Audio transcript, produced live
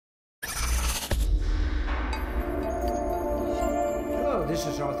This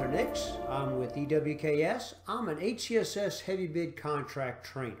is Arthur Nix. I'm with EWKS. I'm an HCSS heavy bid contract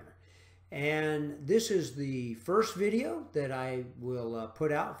trainer. And this is the first video that I will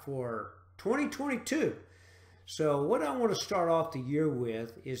put out for 2022. So what I want to start off the year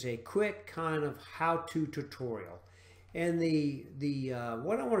with is a quick kind of how-to tutorial. And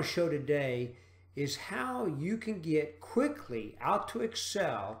what I want to show today is how you can get quickly out to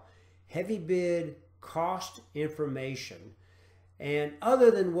Excel heavy bid cost information, and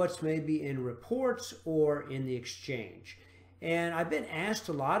other than what's maybe in reports or in the exchange. And I've been asked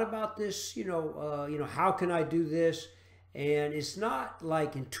a lot about this, how can I do this? And it's not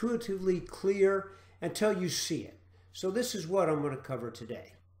like intuitively clear until you see it. So this is what I'm going to cover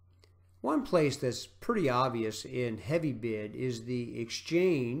today. One place that's pretty obvious in heavy bid is the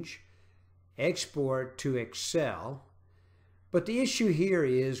exchange export to Excel. But the issue here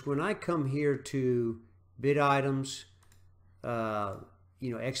is when I come here to bid items,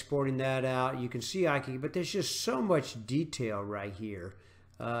 exporting that out, you can see but there's just so much detail right here.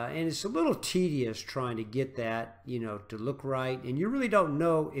 And it's a little tedious trying to get that, to look right. And you really don't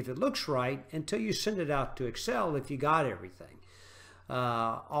know if it looks right until you send it out to Excel if you got everything.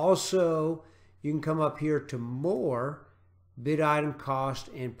 Also, you can come up here to more, bid item cost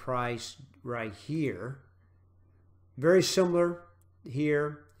and price right here. Very similar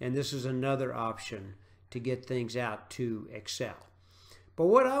here, and this is another option to get things out to Excel. But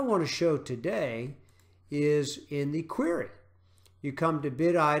what I want to show today is in the query. You come to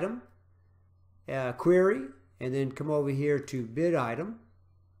bid item, query, and then come over here to bid item.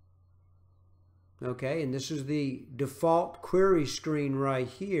 Okay, and this is the default query screen right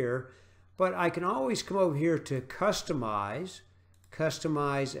here, but I can always come over here to customize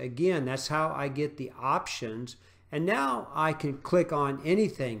again. That's how I get the options. And now I can click on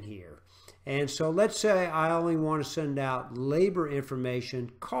anything here. And so let's say I only want to send out labor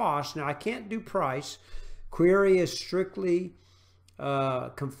information, cost. Now I can't do price. Query is strictly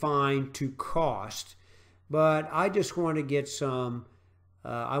confined to cost. But I just want to get some,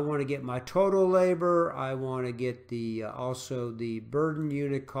 I want to get my total labor. I want to get the also the burden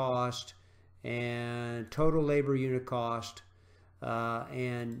unit cost and total labor unit cost.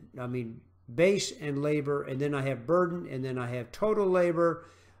 Base and labor, and then I have burden, and then I have total labor.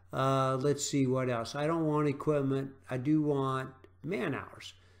 Let's see what else. I don't want equipment. I do want man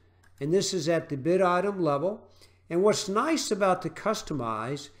hours. And this is at the bid item level. And what's nice about the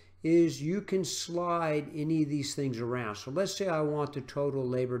customize is you can slide any of these things around. So let's say I want the total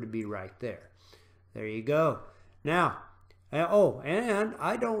labor to be right there. There you go. Now, and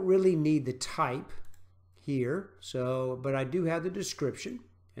I don't really need the type here, but I do have the description.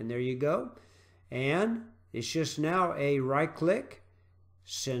 And there you go. And it's just now a right click,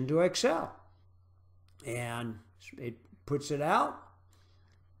 send to Excel. And it puts it out.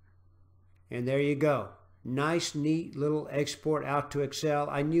 And there you go. Nice, neat little export out to Excel.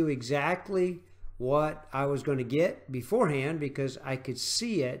 I knew exactly what I was going to get beforehand because I could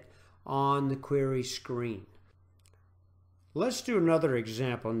see it on the query screen. Let's do another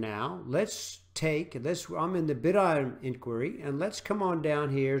example now. Let's take this. I'm in the bid item inquiry, and let's come on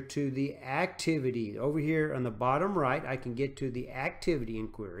down here to the activity. Over here on the bottom right, I can get to the activity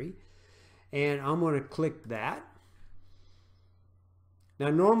inquiry, and I'm going to click that. Now,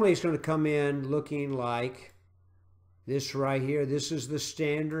 normally it's going to come in looking like this right here. This is the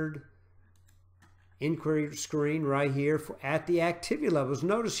standard inquiry screen right here at the activity levels.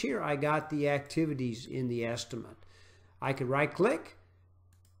 Notice here I got the activities in the estimate. I could right click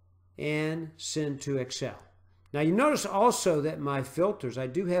and send to Excel. Now you notice also that my filters, I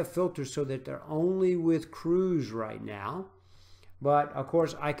do have filters so that they're only with crews right now. But of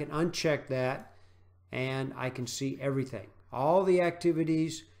course I can uncheck that and I can see everything. All the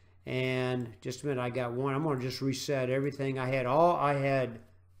activities, and just a minute, I got one. I'm going to just reset everything. I had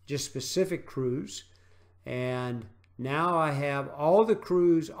just specific crews, and now I have all the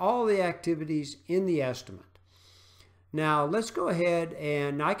crews, all the activities in the estimate. Now let's go ahead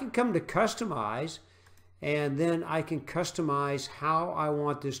and I can come to customize, and then I can customize how I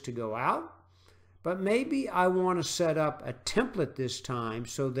want this to go out. But maybe I want to set up a template this time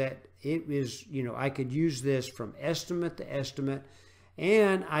so that it is, I could use this from estimate to estimate,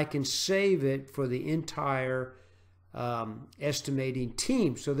 and I can save it for the entire estimating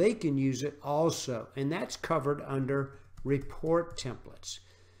team so they can use it also. And that's covered under report templates.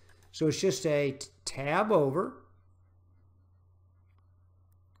 So it's just a tab over.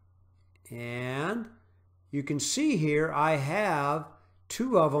 And you can see here I have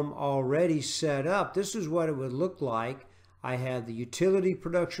two of them already set up. This is what it would look like. I have the utility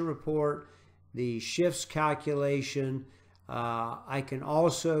production report, the shifts calculation, I can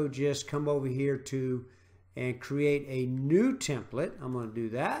also just come over here to and create a new template. I'm going to do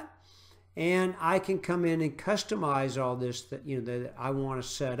that. And I can come in and customize all this that, that I want to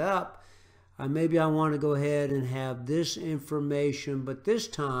set up. Maybe I want to go ahead and have this information, but this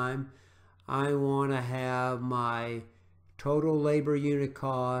time I want to have my total labor unit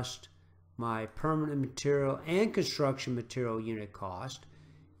cost, my permanent material and construction material unit cost,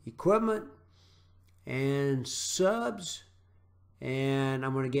 equipment and subs, and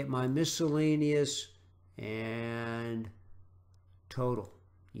I'm going to get my miscellaneous and total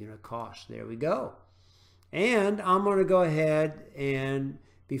unit cost. There we go. And I'm going to go ahead and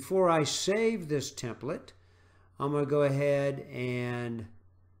before I save this template, I'm going to go ahead and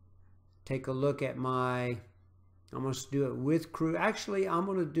take a look at I'm going to do it with crew. Actually, I'm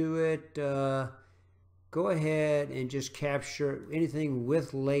going to do it, go ahead and just capture anything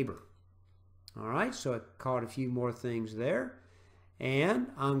with labor. All right, so I caught a few more things there. And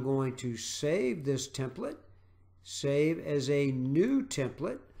I'm going to save this template, save as a new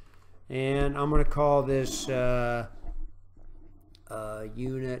template. And I'm going to call this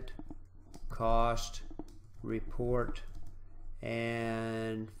unit cost report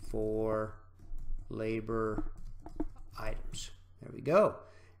and for labor items. There we go.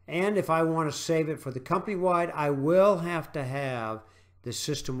 And if I want to save it for the company-wide, I will have to have the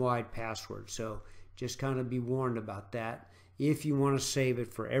system-wide password. So just kind of be warned about that if you want to save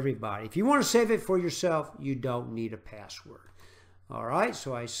it for everybody. If you want to save it for yourself, you don't need a password. All right,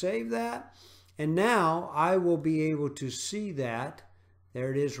 so I save that. And now I will be able to see that.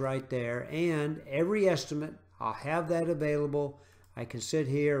 There it is right there. And every estimate, I'll have that available. I can sit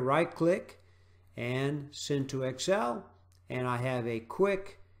here, right-click, and send to Excel. And I have a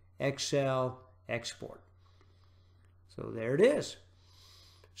quick Excel export. So there it is.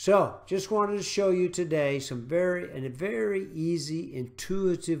 So just wanted to show you today in a very easy,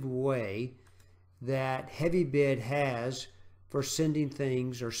 intuitive way that HeavyBid has for sending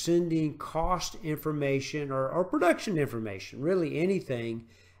things or sending cost information or production information, really anything,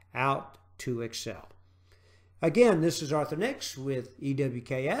 out to Excel. Again, this is Arthur Nix with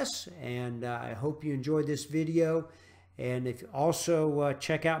EWKS, and I hope you enjoyed this video. And if you also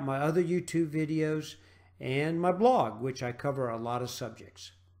check out my other YouTube videos and my blog, which I cover a lot of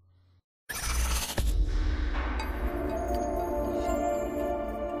subjects.